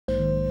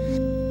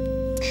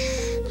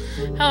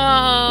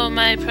Hello,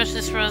 my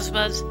precious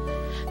rosebuds.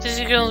 This is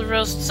your girl,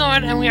 Rose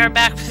Thorn, and we are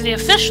back for the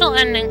official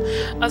ending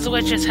of The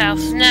Witch's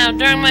House. Now,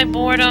 during my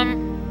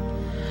boredom,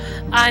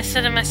 I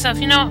said to myself,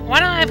 you know what, why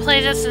don't I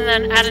play this and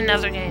then add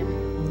another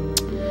game?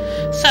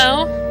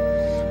 So,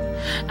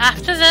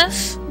 after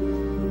this,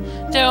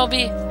 there will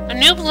be a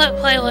new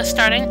playlist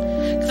starting,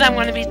 because I'm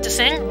going to beat this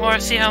thing, or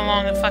see how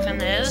long it fucking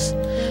is.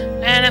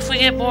 And if we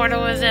get bored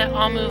with it,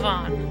 I'll move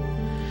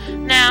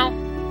on. Now,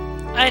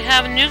 I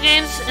have new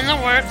games in the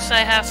works. I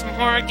have some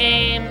horror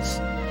games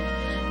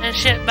and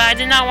shit, but I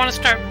did not want to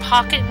start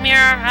Pocket Mirror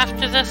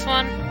after this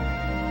one.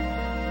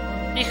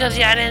 Because,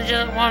 yeah, I didn't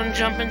just want to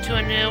jump into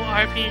a new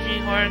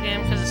RPG horror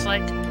game, because it's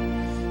like,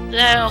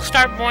 it'll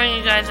start boring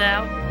you guys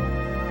out.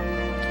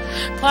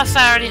 Plus,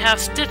 I already have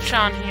Stitch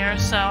on here,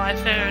 so I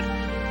figured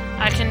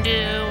I can do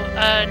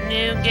a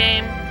new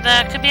game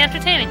that could be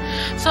entertaining.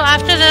 So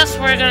after this,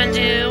 we're gonna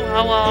do,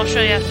 oh well, I'll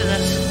show you after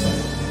this.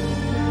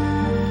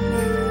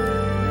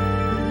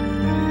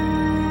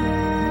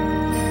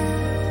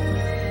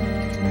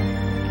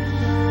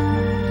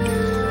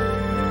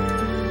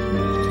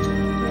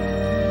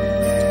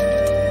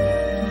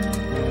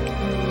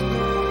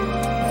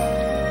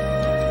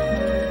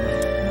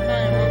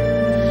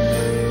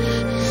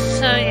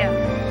 So yeah,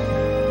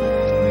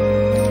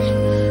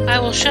 I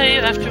will show you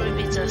after we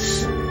beat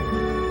this.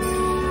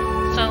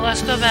 So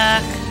let's go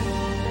back.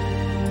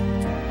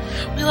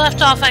 We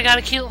left off, I got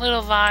a cute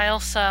little vial,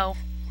 so...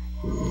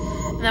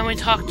 And then we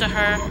talked to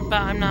her,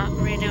 but I'm not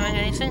redoing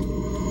anything.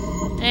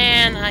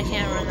 And I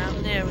can't run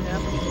out. There we go.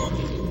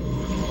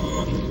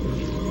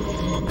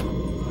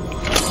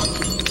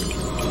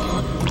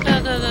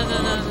 Go, go, go, go,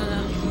 go, go, go.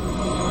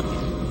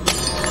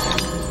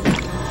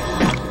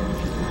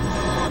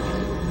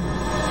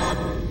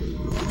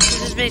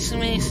 This is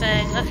basically me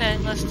saying, okay,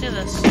 let's do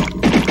this.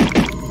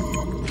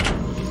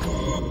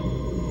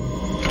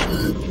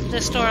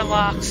 This door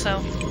locks,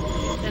 so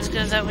it's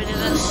good that we do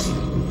this.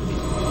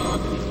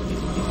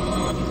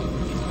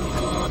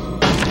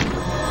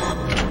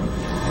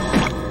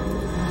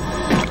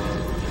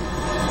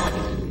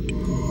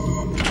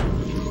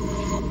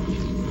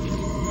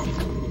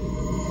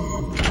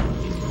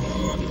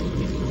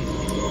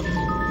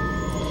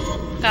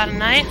 Got a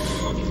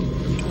knife,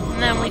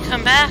 and then we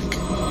come back,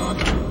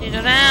 you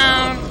go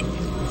down,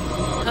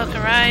 hook it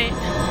right,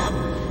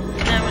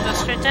 and then we go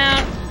straight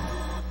down,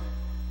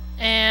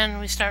 and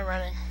we start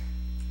running.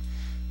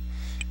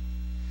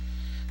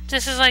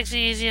 This is like the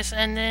easiest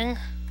ending.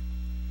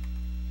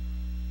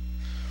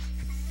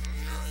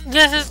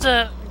 This is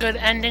the good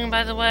ending,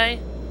 by the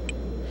way.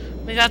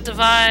 We got the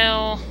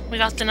vial, we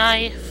got the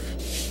knife.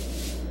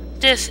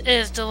 This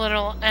is the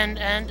little end,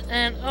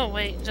 and oh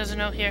wait, there's a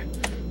note here.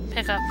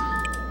 Pick up.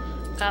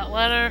 Got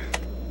letter.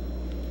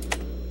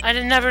 I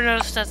never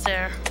noticed that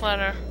there.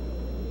 Letter.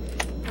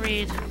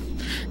 Read.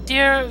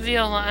 Dear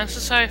Viola, I'm so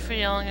sorry for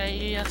yelling at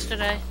you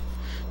yesterday.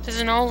 There's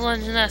an old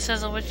legend that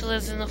says a witch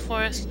lives in the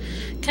forest,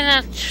 can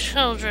have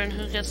children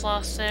who gets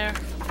lost there.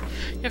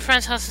 Your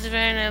friend's house is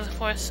very near the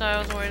forest, so I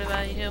was worried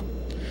about you.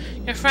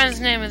 Your friend's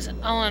name is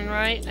Ellen,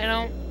 right? I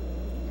don't...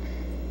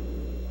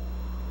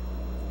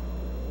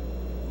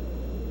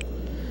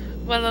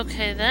 Well,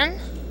 okay then.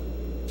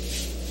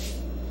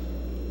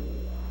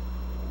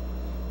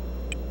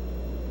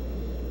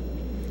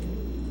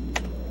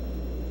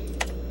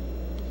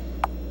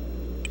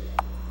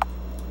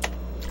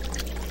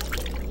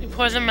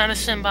 Pour the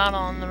medicine bottle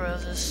on the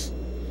roses.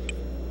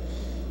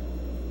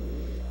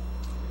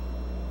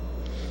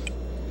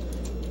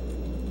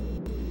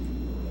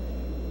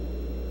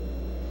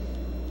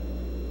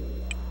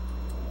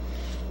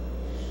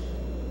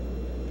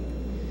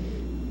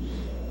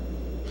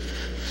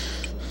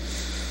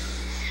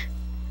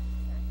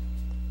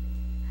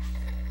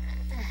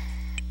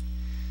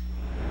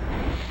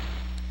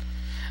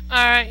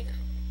 Alright,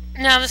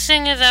 now the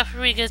thing is, after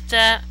we get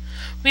that,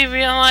 we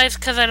realized,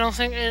 because I don't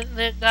think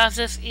it got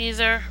this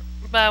either,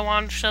 but I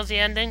wanted to show the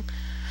ending.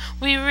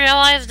 We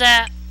realized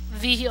that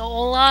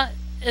Viola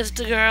is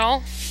the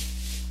girl.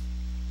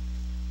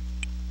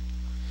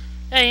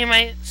 And you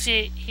might see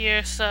it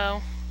here,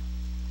 so...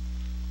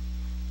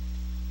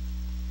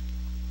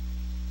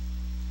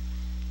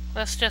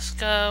 Let's just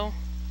go.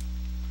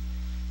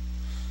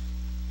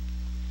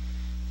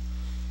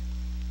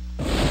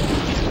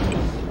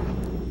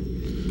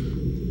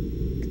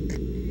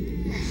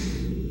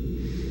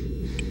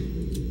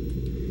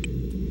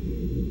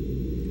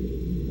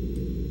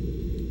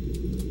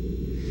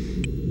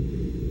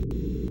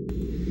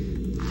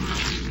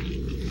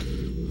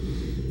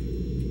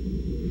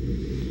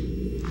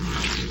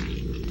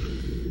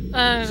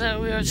 That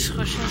weird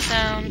squishing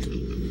sound.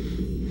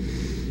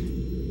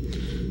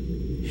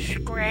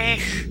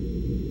 Squish.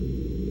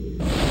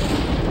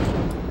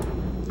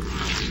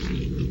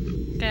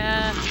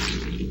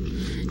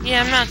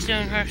 Yeah, I'm not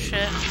doing her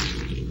shit.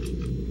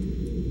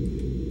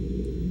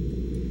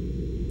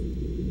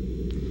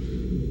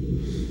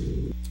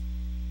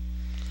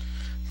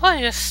 Boy,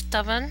 you're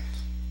stubborn.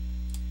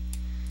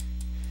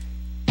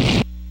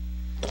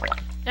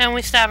 And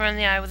we stab her in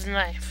the eye with a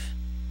knife.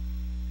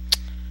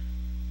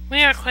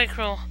 We are quite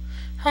cruel.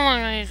 How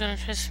long are you going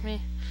to kiss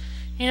me?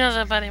 You know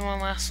that buddy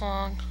won't last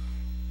long.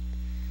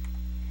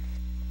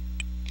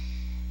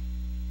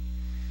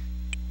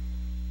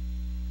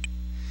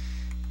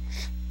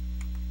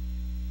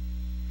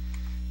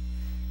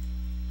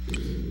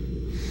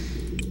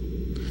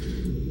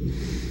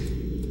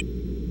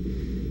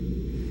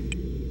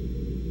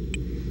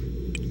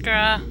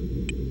 Grah.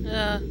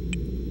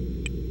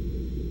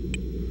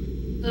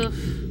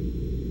 Oof.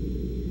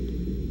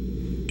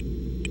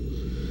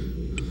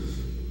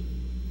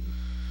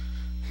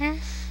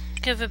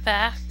 Give it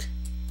back?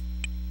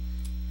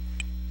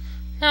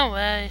 No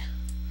way.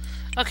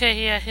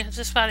 Okay, yeah,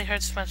 this body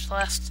hurts much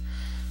less.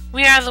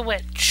 We are the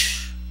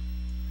witch.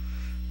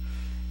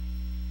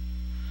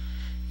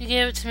 You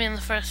gave it to me in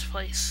the first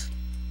place.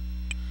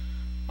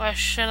 Why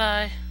should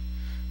I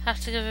have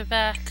to give it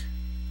back?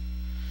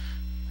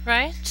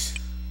 Right?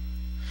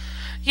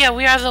 Yeah,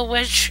 we are the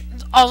witch.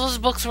 All those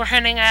books we're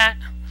hinting at.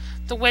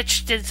 The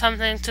witch did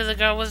something to the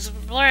girl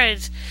with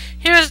braids.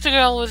 Here's the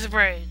girl with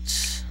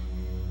braids.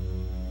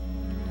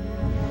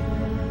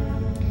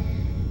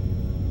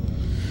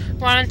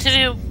 Wanted to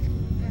do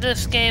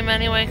this game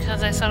anyway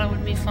because I thought it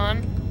would be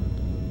fun.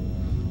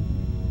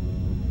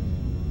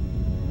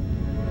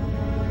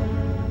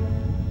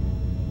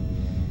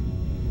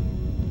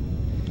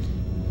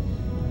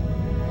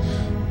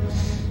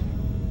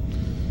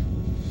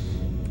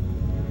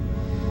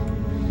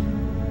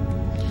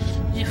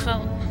 You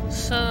felt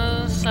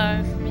so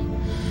sorry for me.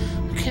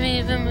 I couldn't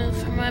even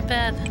move from my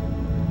bed.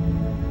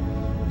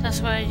 That's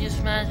why I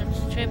used magic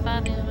to trade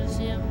bodies with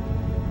you.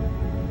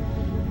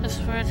 Just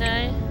for a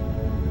day.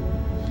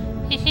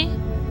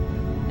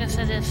 Hehe. Guess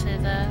I did say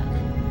that.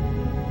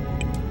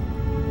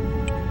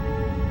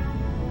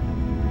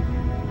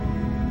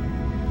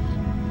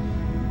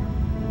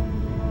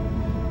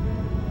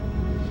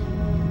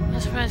 I'm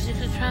surprised you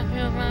could trap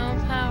me with my own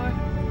power.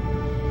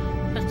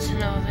 But to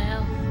no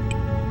avail.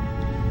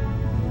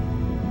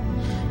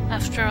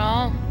 After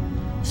all,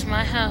 it's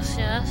my house,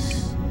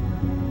 yes?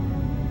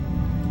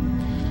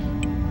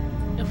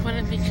 It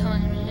wouldn't be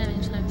killing me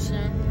anytime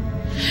soon.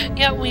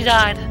 Yet we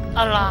died.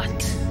 A lot.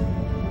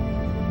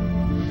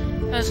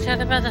 I was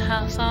scared about the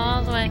house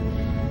all the way.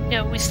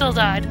 Yeah, we still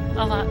died.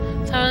 A lot.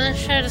 So I wasn't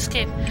sure to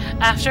escape.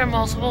 After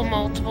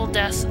multiple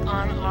deaths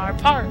on our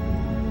part.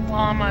 Well,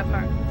 on my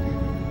part.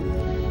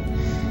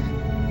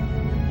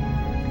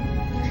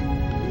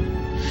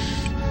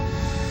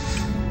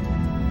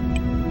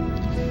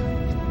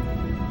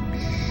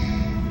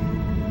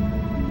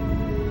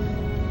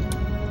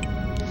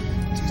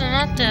 Still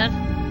not dead.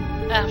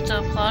 I have to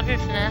applaud your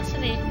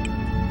tenacity.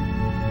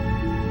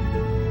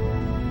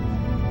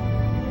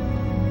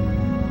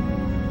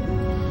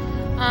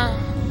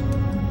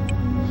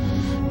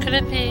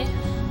 Could it be?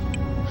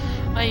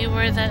 Are you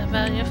worried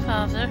about your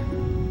father?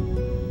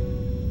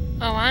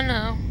 Oh, I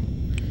know.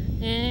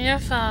 You and your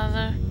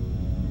father.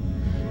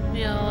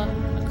 Viola,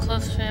 a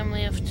close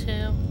family of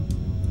two.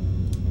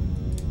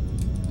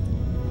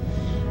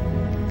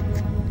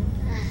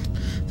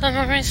 The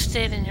memory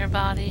stayed in your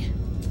body.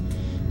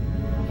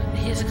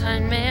 He's a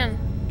kind man.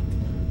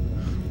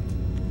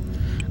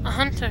 A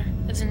hunter,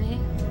 isn't he?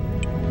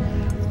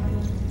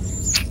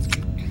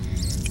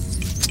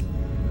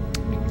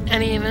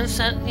 And he even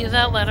sent you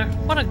that letter.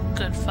 What a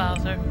good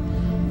father.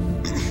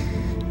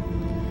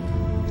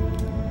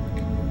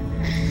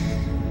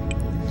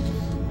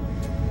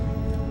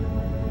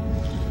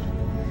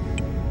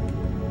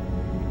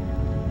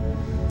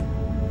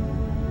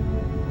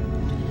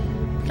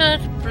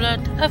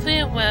 Blood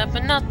everywhere,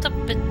 but not the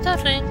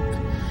bitter ink.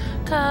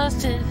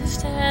 Cause it is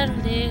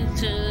deadly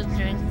to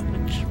drink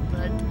witch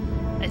blood,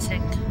 I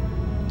think.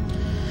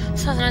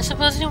 So then I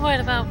suppose you're worried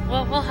about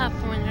what will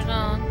happen when you're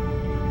gone.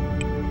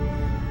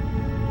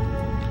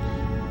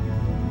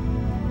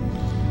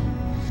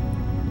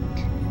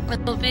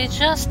 It'll be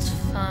just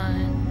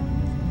fine.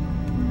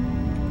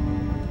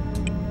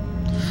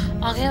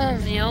 I'll give him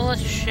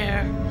Viola's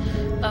share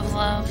of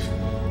love.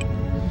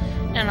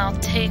 And I'll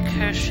take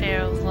her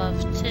share of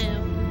love too.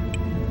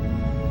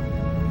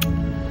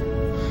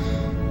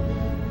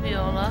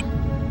 Viola.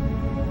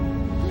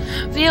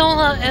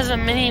 Viola is a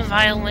mini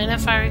violin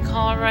if I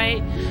recall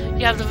right.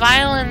 You have the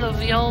violin, the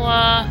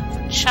viola,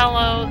 the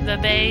cello, the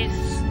bass.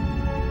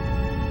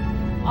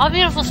 All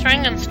beautiful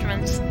string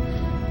instruments.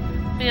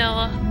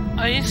 Viola.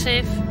 Are you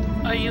safe?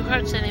 Are you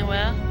hurt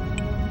anywhere?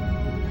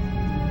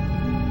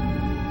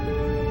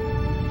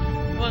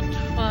 What?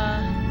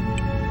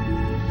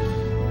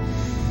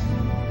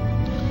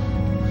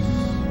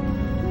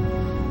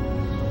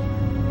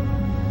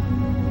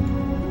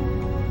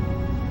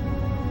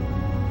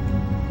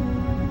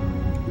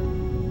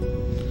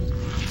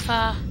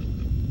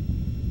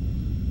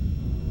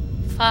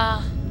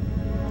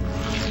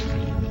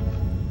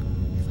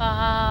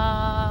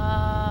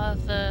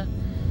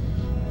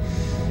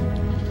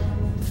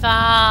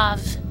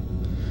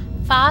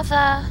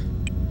 Father,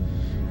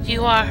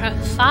 you are her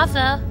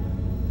father.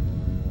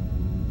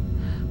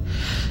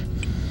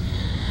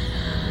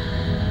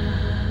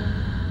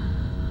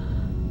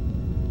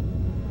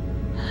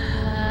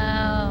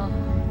 Hell.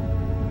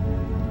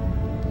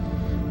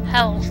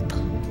 Help.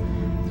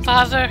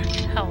 Father,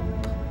 help.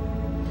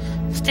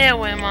 Stay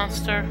away,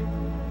 monster.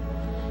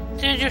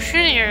 Dude, you're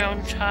shooting your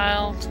own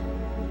child.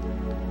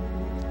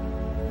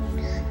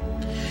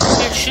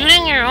 You're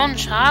shooting your own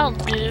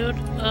child, dude.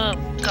 Oh,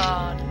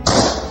 God.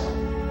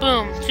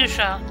 Boom, 2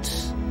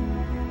 shots.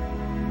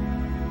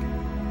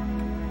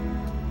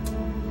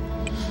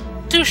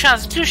 2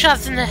 shots, 2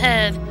 shots in the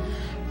head.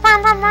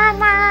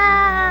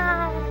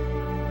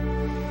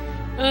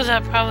 Ooh,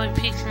 that probably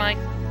peaked my...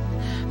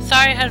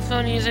 Sorry,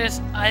 headphone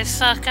users, I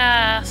suck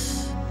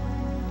ass.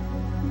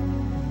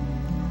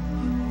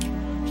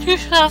 2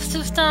 shots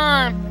this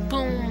time.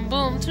 Boom,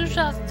 boom, 2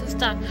 shots this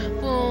time.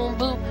 Boom,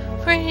 boom,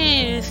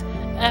 freeze.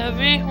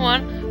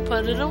 Everyone,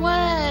 put it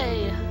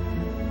away.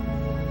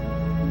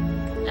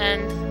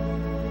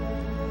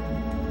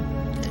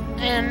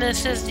 And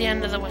this is the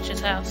end of the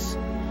witch's house.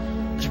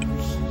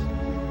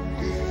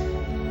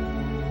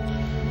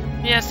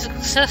 We have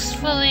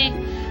successfully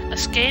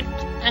escaped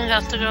and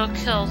got the girl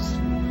killed,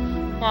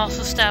 while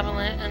also stabbing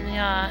it in the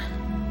eye.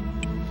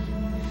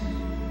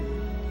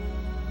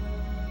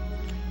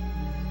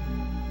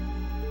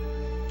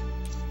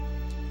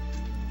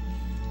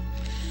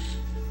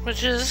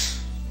 Which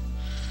is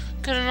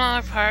good on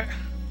our part.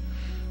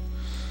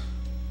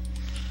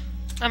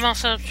 I'm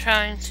also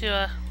trying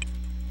to,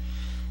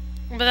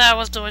 but that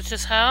was the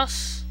witch's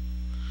house.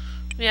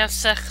 We have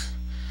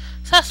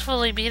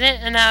successfully beat it,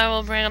 and now I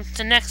will bring up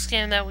the next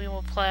game that we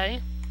will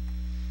play.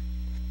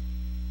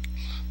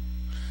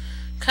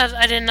 Because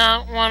I did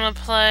not want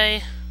to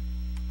play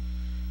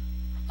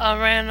a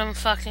random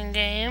fucking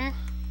game.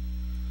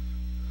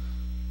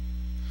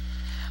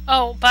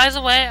 Oh, by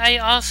the way, I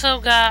also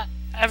got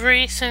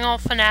every single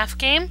FNAF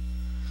game.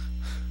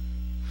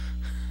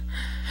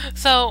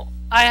 So,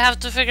 I have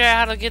to figure out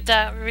how to get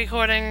that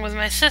recording with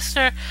my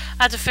sister.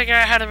 I have to figure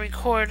out how to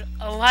record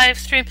a live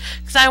stream.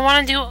 Because I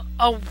want to do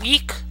a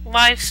week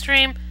live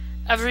stream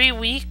every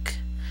week.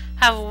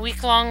 Have a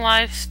week-long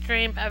live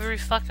stream every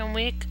fucking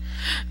week.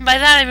 And by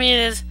that I mean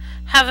is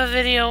have a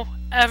video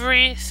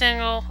every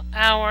single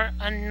hour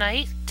a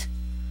night.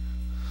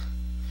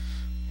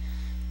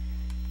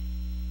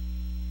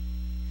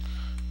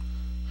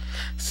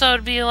 So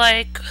it'd be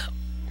like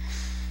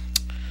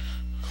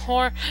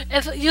horror.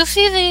 If you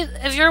see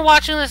if you're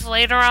watching this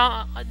later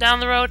on down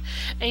the road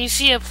and you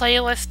see a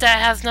playlist that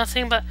has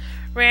nothing but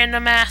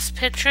random ass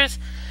pictures,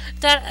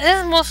 that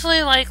is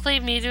mostly likely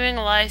me doing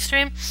a live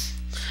stream.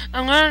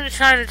 I'm going to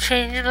try to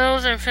change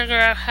those and figure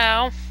out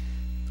how.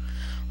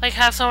 Like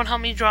have someone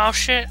help me draw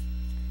shit.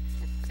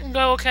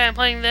 Go, okay, I'm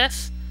playing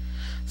this,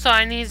 so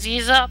I need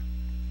these up.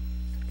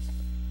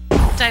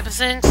 Type of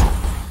things.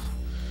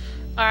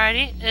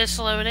 Alrighty, it's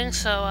loading,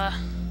 so,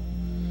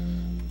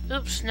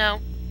 oops,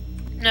 no.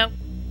 Nope,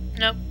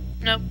 nope,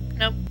 nope,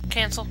 nope,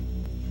 cancel.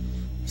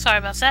 Sorry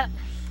about that.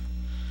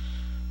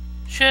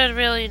 Should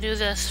really do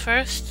this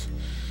first.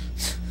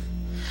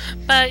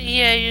 But,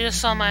 yeah, you just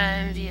saw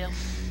my own view.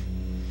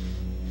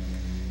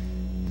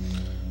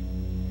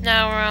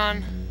 Now we're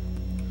on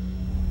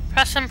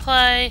press and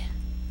play,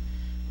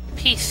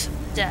 peace,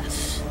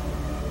 death.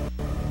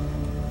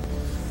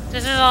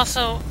 This is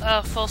also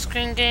a full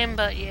screen game,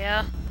 but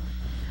yeah.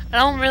 I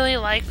don't really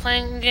like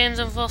playing games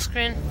in full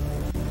screen.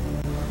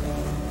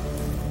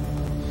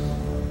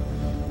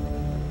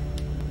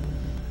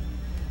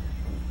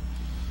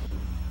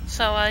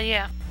 So,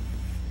 yeah.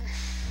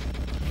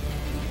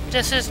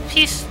 This is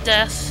Peace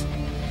Death.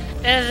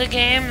 It is a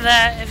game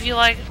that, if you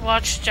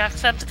watch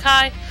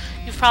Jacksepticeye,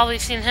 you've probably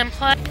seen him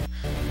play.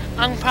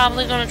 I'm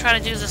probably going to try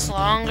to do this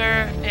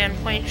longer and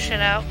point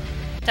shit out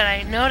that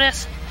I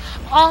notice.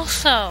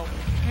 Also,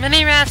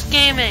 Mini Rats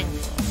Gaming.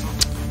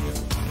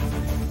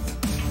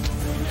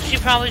 She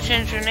probably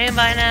changed her name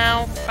by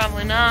now.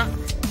 Probably not.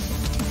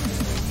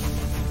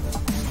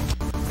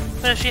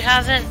 But if she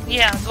hasn't,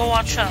 yeah, go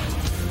watch her.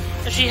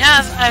 If she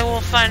has, I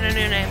will find a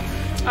new name.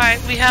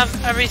 Alright, we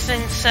have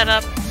everything set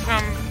up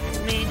from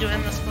me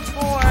doing this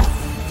before.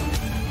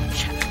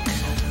 Check.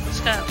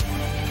 Let's go.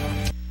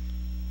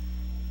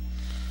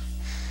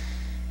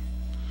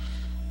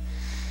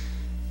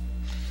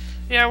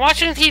 We are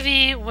watching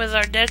TV with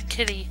our dead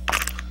kitty.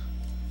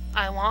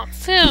 I want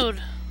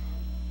food.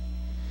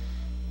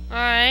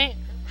 Alright.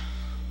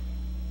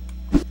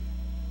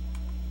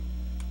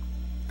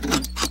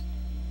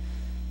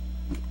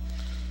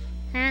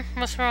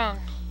 What's wrong?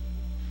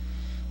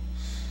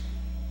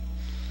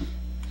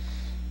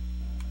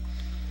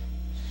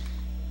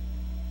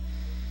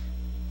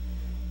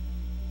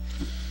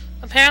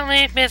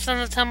 Apparently, based on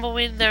the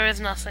tumbleweed, there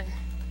is nothing.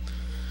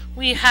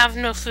 We have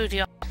no food,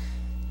 y'all.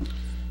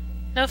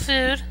 No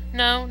food.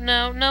 No,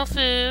 no, no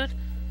food.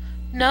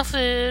 No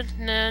food.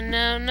 No,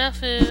 no, no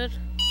food.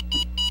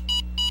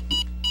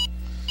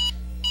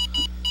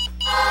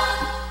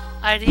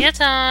 Idea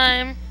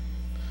time.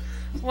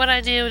 What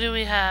idea do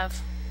we have?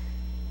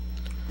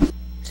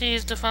 To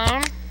use the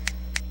phone?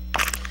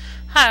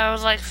 Hi, I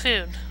would like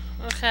food.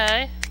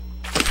 Okay.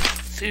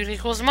 Food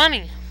equals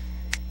money.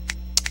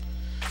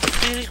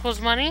 Food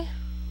equals money.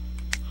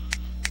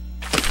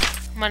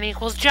 Money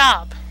equals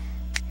job.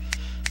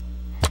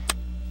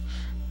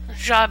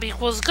 Job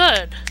equals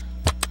good.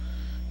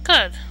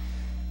 Good.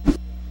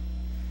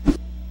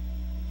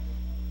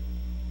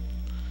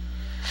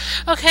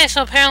 Okay,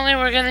 so apparently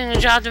we're getting a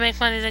job to make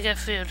money to get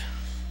food.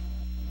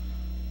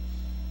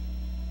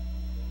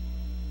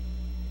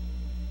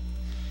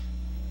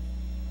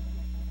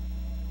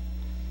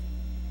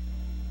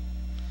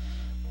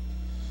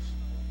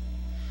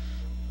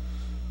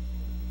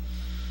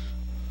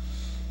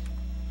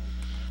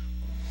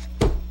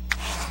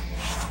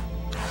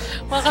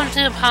 Welcome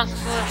to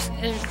Apocalypse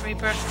Inc.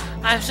 Reaper.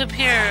 I'm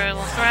Superior.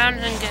 Look around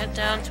and get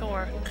down to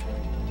work.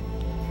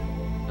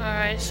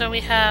 Alright, so we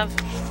have...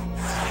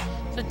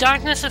 The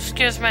darkness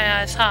obscures my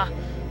eyes. Ha.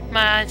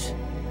 My eyes.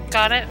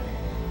 Got it?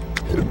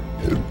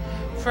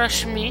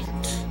 Fresh meat.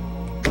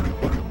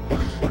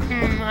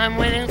 I'm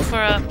waiting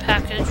for a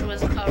package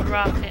with a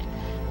rocket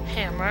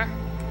hammer.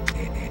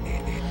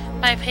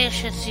 My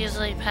patients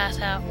usually pass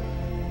out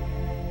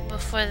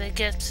before they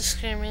get to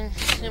screaming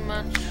too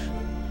much.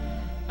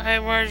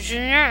 Alright, we're a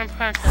junior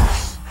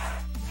apprentice.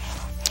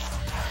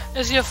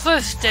 It's your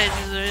first day,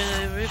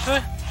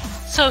 Reaper.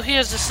 So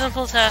here's a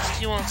simple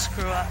task you won't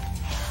screw up.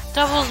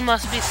 Doubles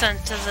must be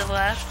sent to the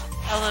left.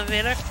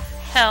 Elevator.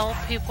 Hell,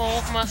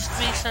 people must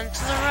be sent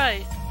to the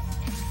right.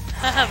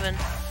 Heaven.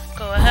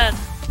 Go ahead.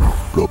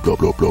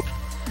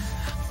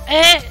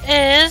 It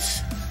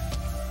is...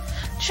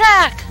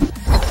 Jack!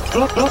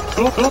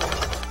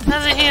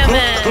 As a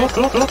human.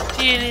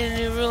 Do you need a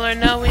new ruler?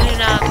 No, we do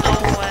not. Go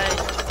away.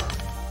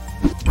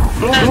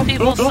 Because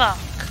people suck.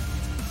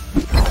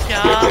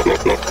 Job.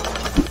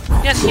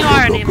 Yes, you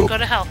are a demon. Go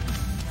to hell.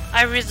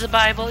 I read the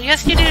Bible.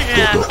 Yes, you do,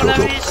 Jack.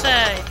 Whatever you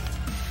say.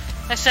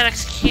 I said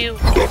execute.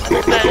 I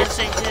didn't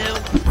say do.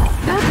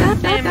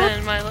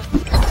 Demon, my...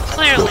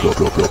 Clearly.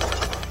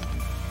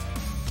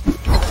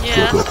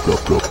 Yes.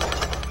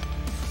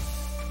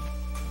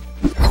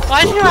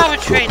 Why did you rob a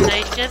train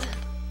naked?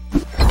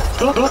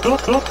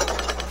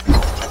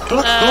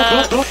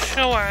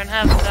 Sure, and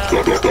have a go.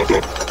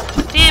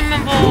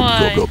 Demon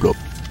boy!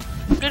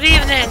 Good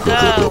evening,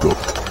 go!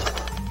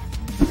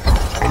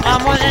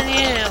 I'm more than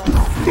you!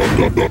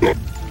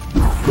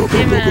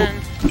 Demon,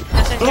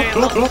 I think you're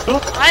evil.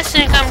 I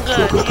think I'm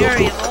good, you're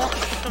evil.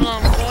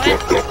 Shalom, boy.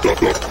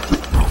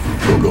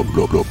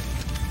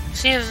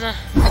 Seems your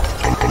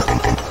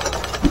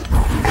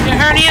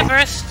hernia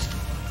burst.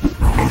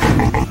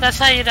 That's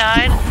how you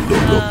died?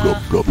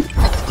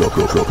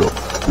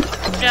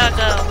 Yeah,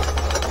 go.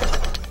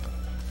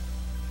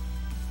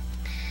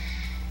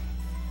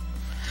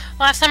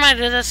 Last time I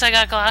did this, I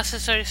got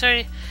glasses.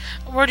 Sorry.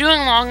 We're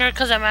doing longer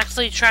because I'm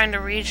actually trying to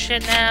read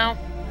shit now.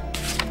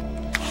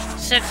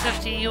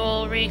 650 you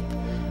will reap.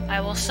 I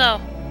will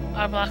sow.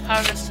 Our black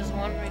harvest is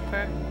one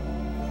reaper.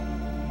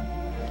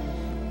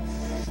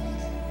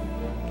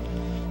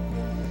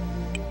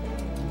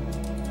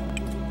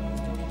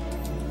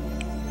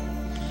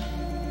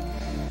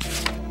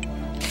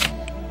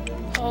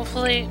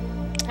 Hopefully...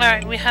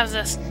 Alright, we have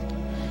this.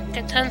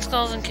 Get 10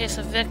 skulls in case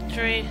of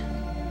victory.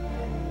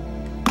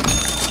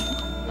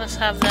 Let's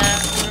have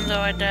that, even though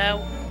I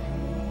doubt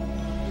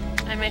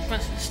I make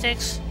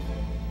mistakes.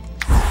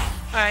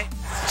 Alright,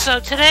 so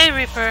today,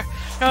 Reaper,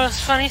 notice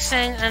funny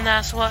thing, and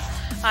that's what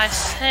I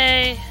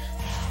say.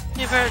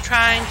 Reaper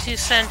trying to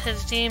send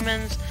his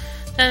demons,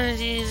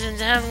 entities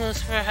into heaven.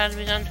 Lucifer had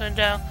begun to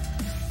endow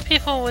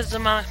people with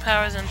demonic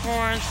powers and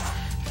horns.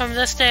 From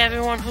this day,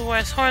 everyone who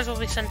wears horns will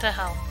be sent to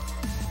hell.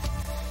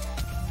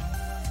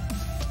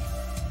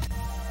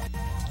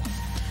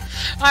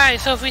 Alright,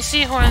 so if we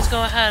see horns,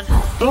 go ahead.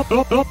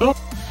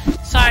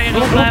 Sorry, no,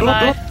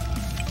 bye-bye.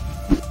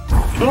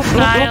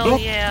 Style,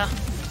 yeah.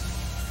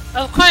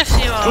 Of course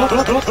you are.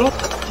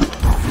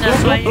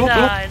 That's why you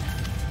died.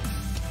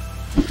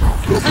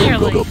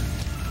 Clearly. Nope.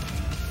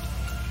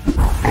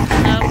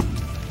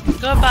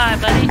 Goodbye,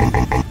 buddy.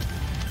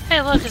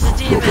 Hey, look, it's a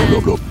demon.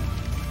 No.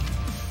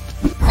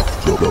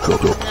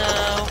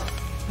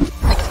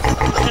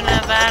 Shouldn't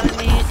have added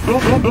me.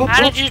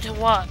 Added you to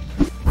what?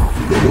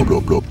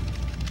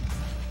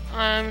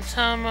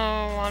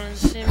 Tomo wanted to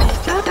see me.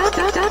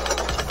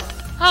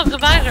 Oh,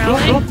 goodbye,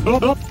 girlie.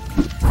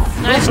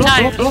 Nice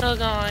tie, you're still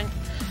going.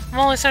 I'm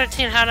only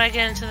 13, how did I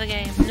get into the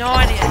game? No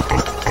idea.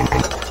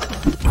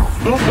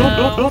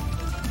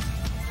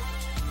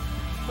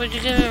 Would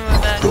you give me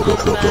my back? You can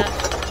go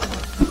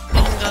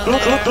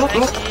there, I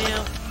see you.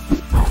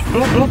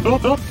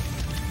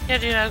 Yeah,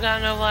 dude, I've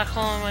got no black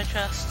hole in my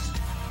chest.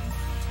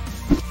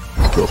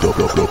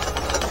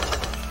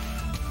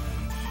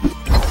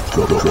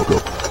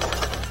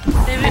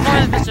 Baby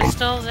horns, but they're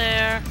still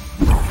there.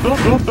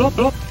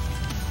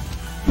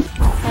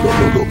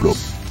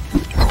 Horns.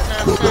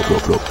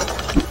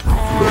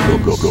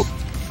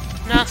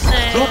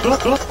 Nothing.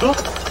 Nothing.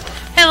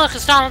 Hey, look,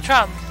 it's Donald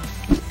Trump.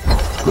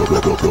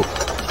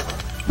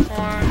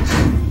 Horns.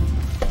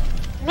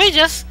 We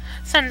just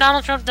sent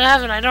Donald Trump to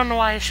heaven. I don't know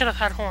why he should have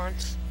had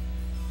horns.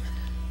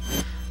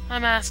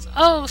 I'm asked.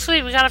 Oh,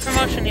 sweet, we got a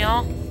promotion,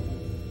 y'all.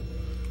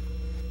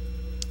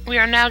 We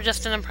are now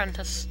just an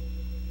apprentice.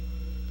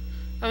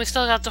 And we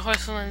still got the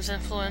Horsewoman's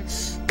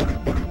influence.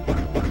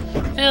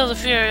 Feel the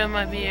fury of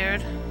my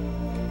beard.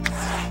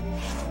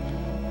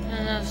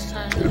 Let's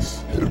time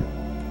this.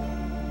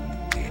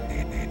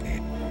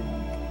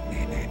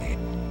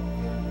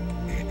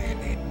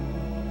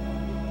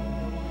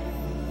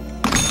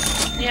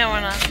 Yeah,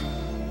 why not?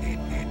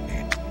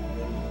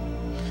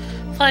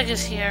 Flag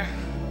is here.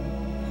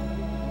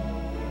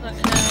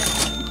 Okay.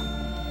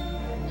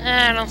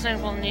 I don't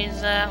think we'll need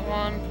that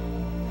one.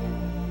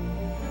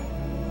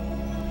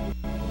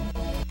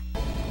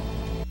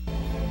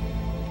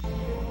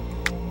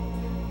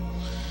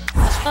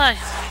 Let's play.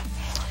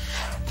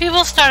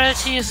 People started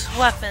to use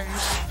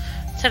weapons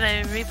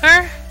today.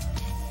 Reaper.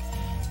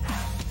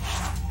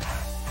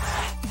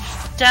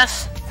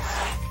 Death.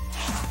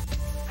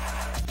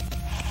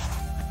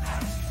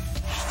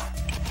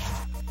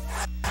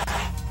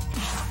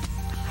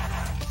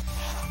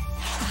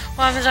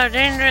 Weapons are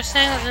dangerous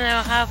things and they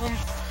will have them.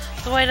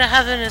 The way to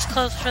heaven is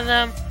closed for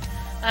them,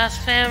 as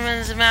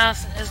famine's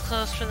mouth is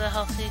closed for the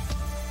healthy.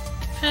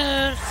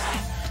 Food.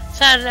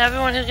 Sad,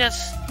 everyone who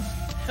gets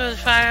through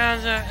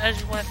firearms or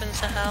edged weapons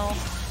to hell.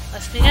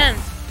 Let's begin.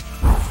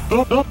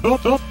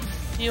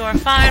 You are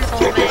fine,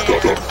 old man.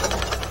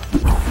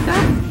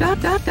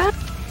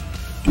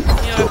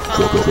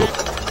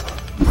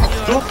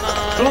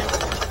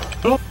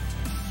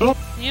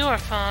 You are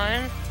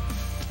fine.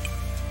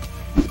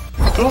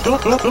 You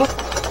are fine.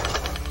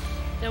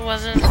 It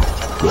wasn't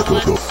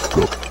bullets.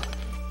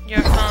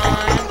 You're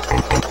fine.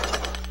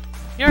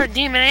 You're a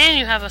demon and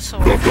you have a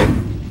sword.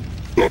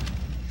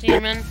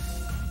 Demon.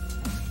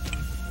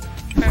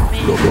 Hurt me.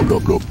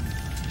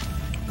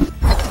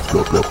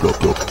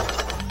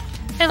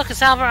 Hey, look,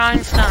 it's Albert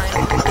Einstein.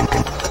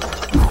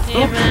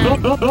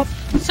 Demon.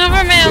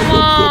 Superman,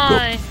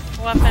 why?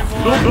 Weapon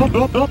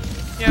boy.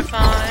 You're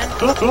fine.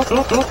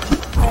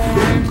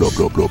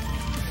 Horns.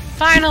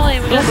 Finally,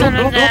 we got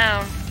someone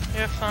down.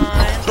 You're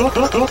fine.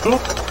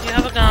 You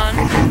have a gun.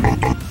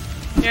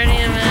 You're a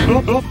demon.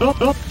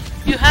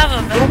 You have a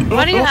gun.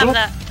 Why do you have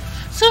that?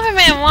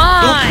 Superman,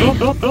 why?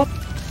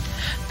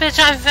 Bitch,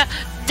 I'm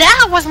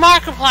that was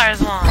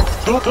Markiplier's line.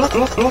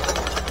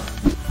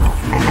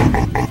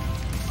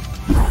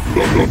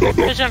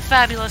 Bitch, I'm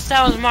fabulous.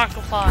 That was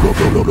Markiplier.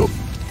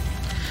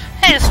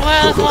 Hey, so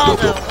where's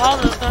Waldo?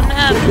 Waldo's going to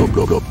heaven.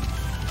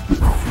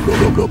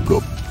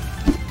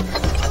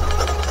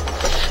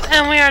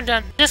 And we are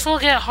done. This will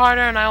get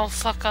harder and I will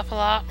fuck up a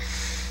lot.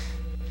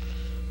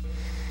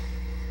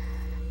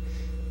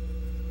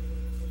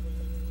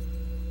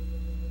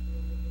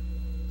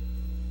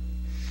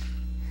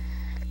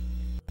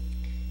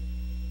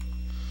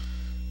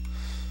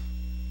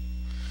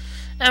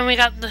 And we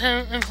got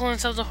the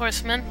influence of the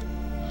horsemen.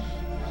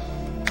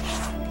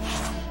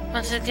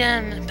 Once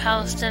again,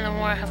 Palestine and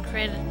war have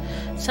created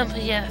a simple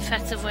yet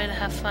effective way to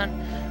have fun.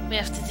 We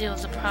have to deal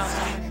with the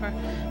problem. For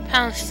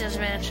Palestine's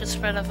managed to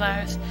spread a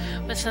virus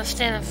with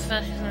sustained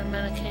effective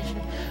medication.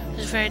 It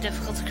was very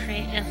difficult to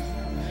create. In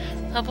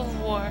the help of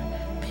war,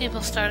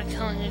 people started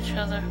killing each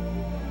other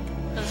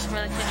for this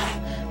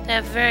medication. They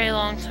have very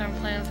long-term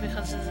plans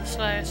because this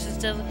virus is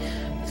deadly.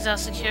 It's not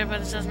secure,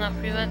 but it does not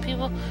prevent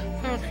people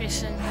from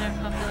increasing their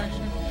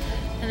population.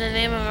 In the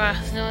name of our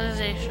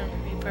civilization,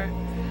 Reaper,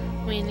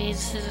 we need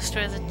to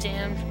destroy the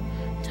damned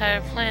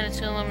entire planet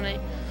to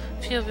eliminate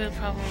a few big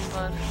problems,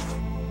 bud.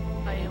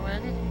 Are you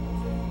in?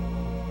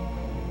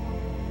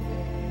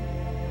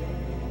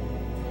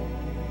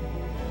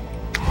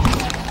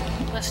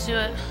 Let's do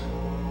it.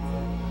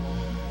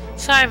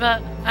 Sorry,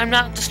 but I'm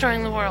not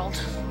destroying the world.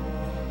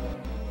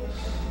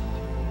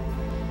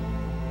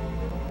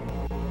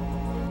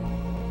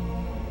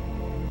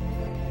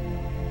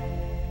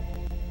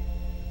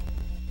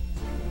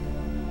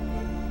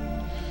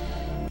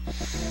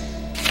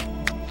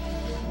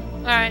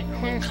 Alright,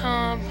 wind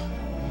calm.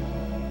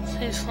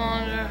 Takes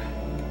longer.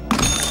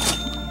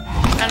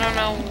 I don't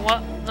know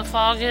what the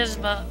fog is,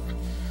 but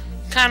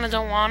kinda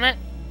don't want it.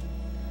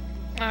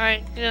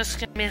 Alright, just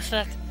give me a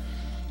sec.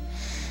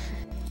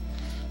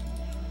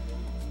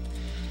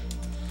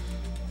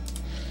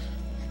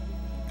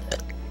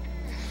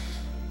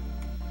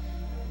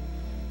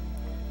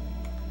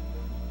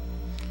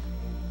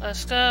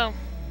 Let's go.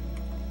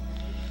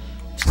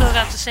 Still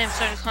got the same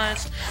 30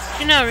 clients.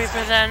 You know,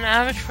 Reaper, that an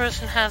average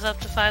person has up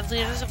to 5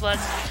 liters of blood.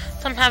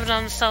 Some have it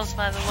on themselves,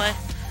 by the way.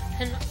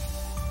 In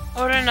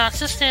order not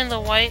to stay in the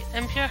white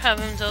and pure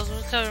heavens, those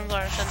with covered in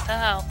blood are sent to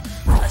hell.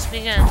 Let's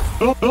begin.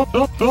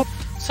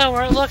 So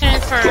we're looking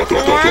for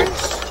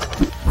horns,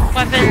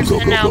 weapons,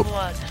 and now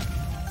blood.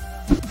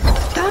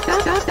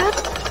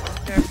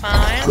 You're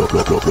fine.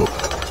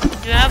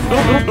 You have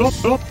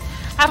horns.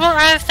 I don't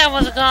understand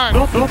was a gun.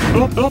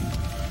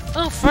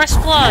 Ooh, first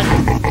blood.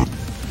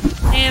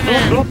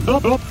 Demon.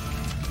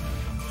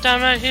 Don't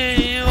know who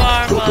you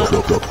are, but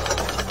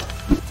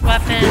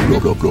weapon.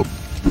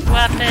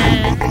 Weapon.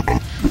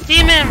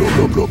 Demon.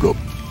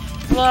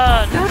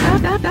 Blood.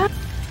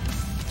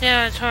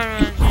 Damn,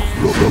 tournament.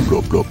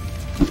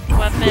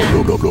 Weapon.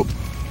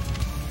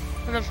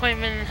 An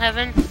appointment in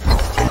heaven.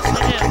 Yes,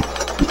 we do.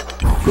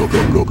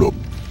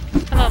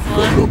 Hello,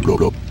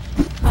 blood.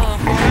 Hello,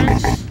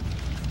 horns.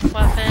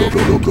 Weapon.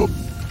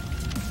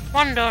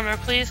 One donor,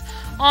 please.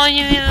 All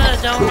you need is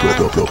a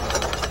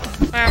donor.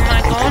 Where am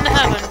I going to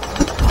heaven?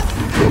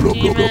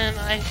 Demon,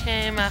 I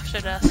came after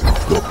death. Is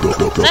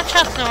that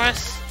Chuck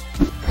Norris?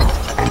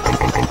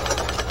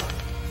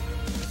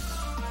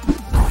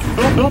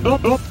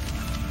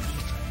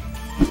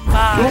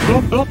 Bye.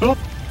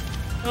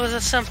 It was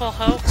a simple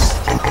hoax.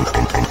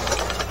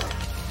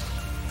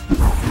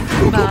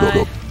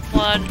 Bye.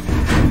 Blood.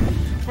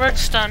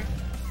 Work's done.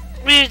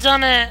 We've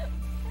done it!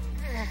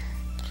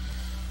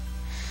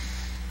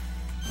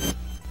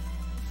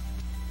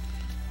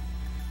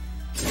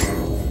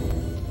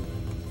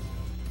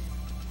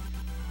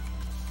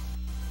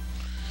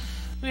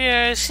 We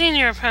are a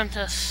senior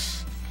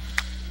apprentice.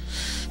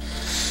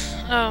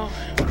 Oh,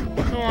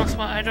 who wants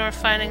what? Idor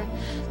fighting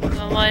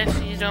the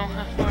life you don't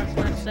have to work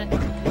next day.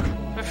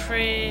 For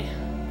free,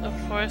 of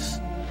course.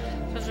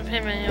 Because the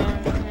payment you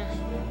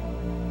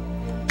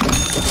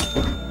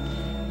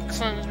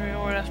excellent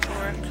reward after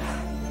work.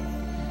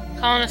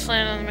 Colonists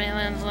land on the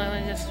mainland is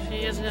likely just a few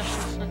years ago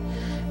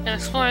and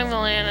exploring the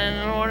land, and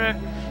in order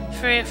to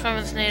free it from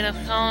its native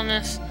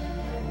colonists,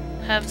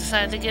 have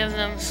decided to give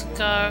them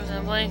scarves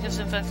and blankets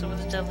infected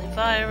with a deadly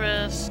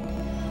virus.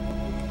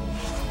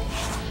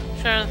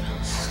 Sure,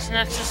 the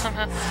Nexus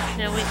somehow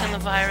weaken the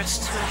virus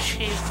to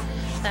achieve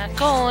that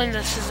goal, and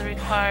this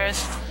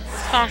requires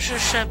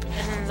sponsorship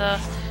in the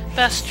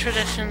best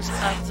traditions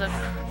of the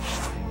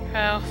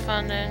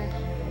crowdfunding.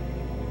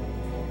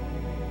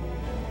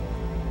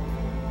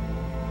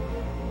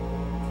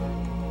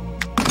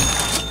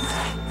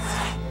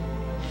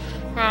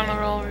 We're on a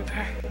roll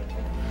repair.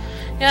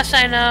 Yes,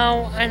 I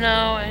know,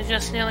 I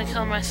just nearly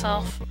killed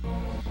myself.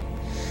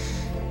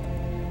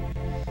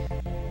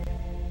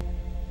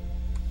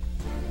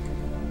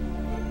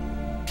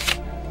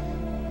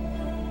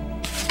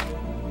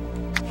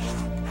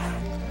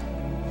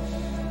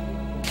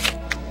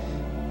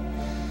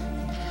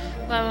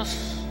 That was...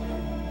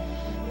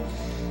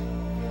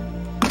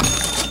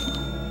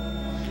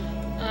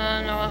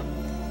 no.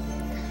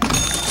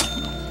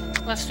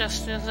 Let's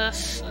just do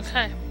this.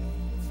 Okay.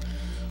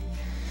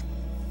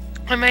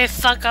 I may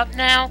fuck up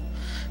now,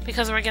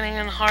 because we're getting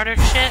in harder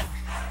shit.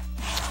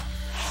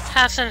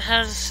 Hassan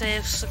has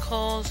saved the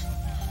cold.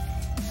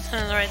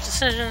 And the right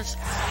decisions.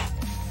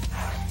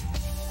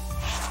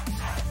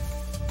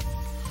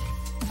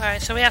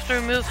 Alright, so we have to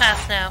remove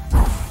half now.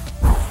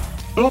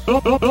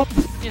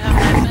 You have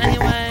knife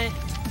anyway.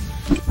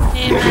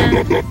 Demon.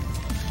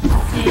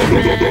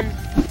 Demon.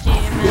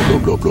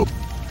 Demon.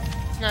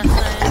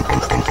 Nothing.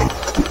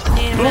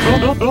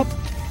 Demon.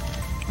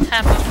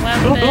 Tap of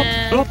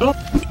weapon.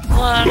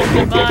 Blood,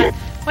 goodbye.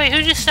 Wait, who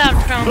just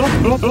stabbed Trump?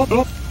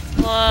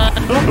 Blood.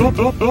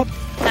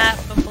 Tap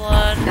of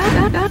blood.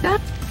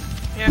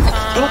 You're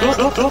fine.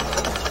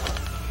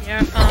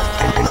 You're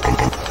fine.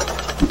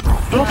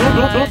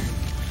 Bye.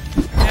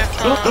 You're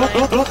fine.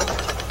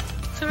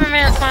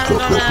 Superman's finally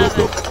gonna have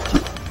it.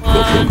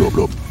 Blood.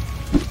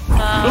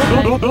 Bye.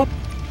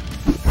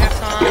 You're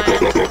fine.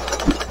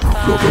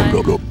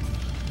 Bye.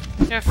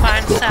 You're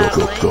fine,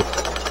 sadly.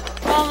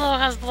 Waldo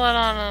has blood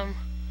on him.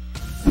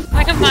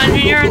 I can find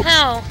you, you're in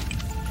hell.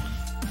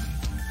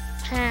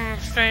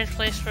 Strange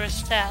place for a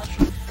stash.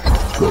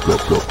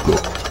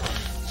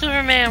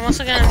 Superman, once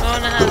again,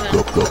 going to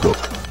heaven.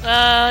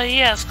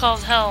 Yeah, it's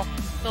called hell.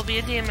 You'll be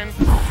a demon.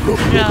 Good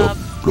job.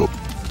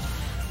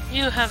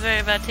 You have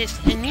very bad taste,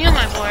 and you,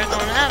 my boy, are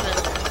going to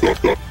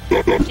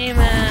heaven.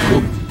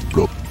 Demon.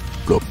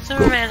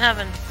 Superman,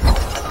 heaven.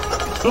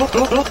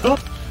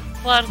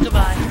 Blood,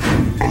 goodbye.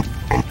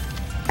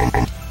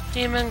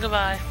 Demon,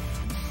 goodbye.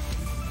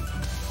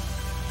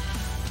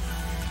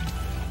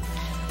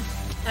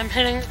 I'm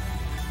hitting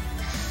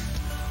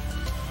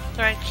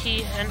the right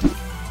key, and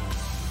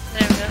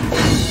there we go.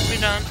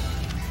 We're done.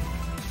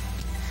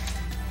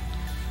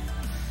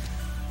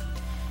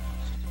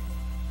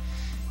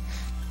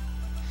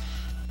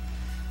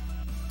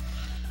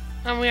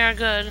 And we are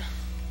good.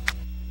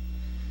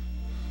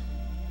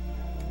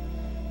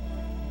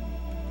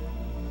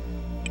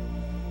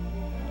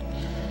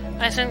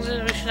 I think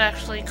that we should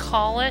actually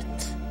call it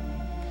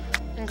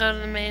and go to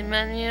the main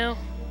menu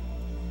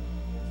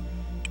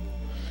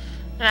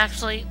and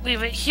actually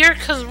leave it here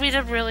because we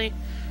did really,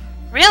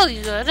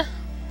 really good.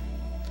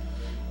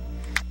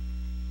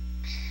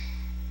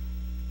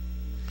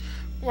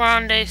 We're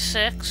on day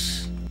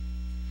 6,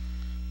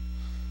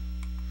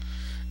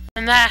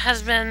 and that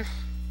has been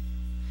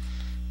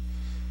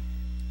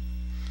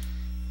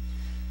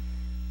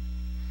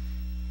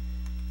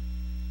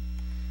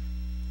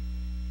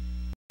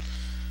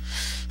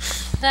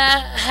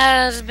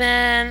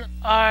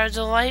our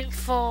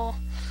delightful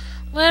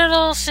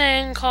little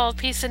thing called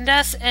Peace and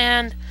Death,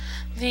 and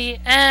the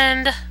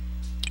end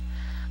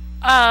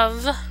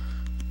of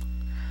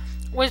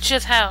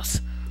Witch's House.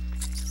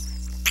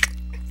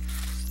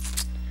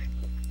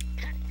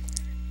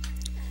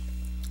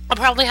 I'll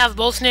probably have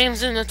both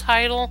names in the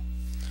title.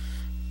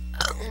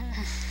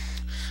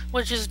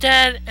 Witch is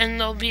dead, and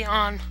they'll be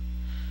on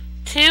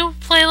 2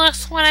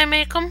 playlists when I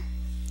make them.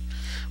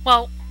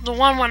 Well, the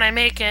one when I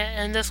make it,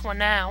 and this one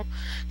now,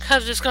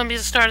 because it's going to be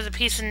the start of the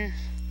piece. And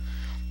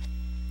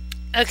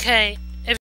okay,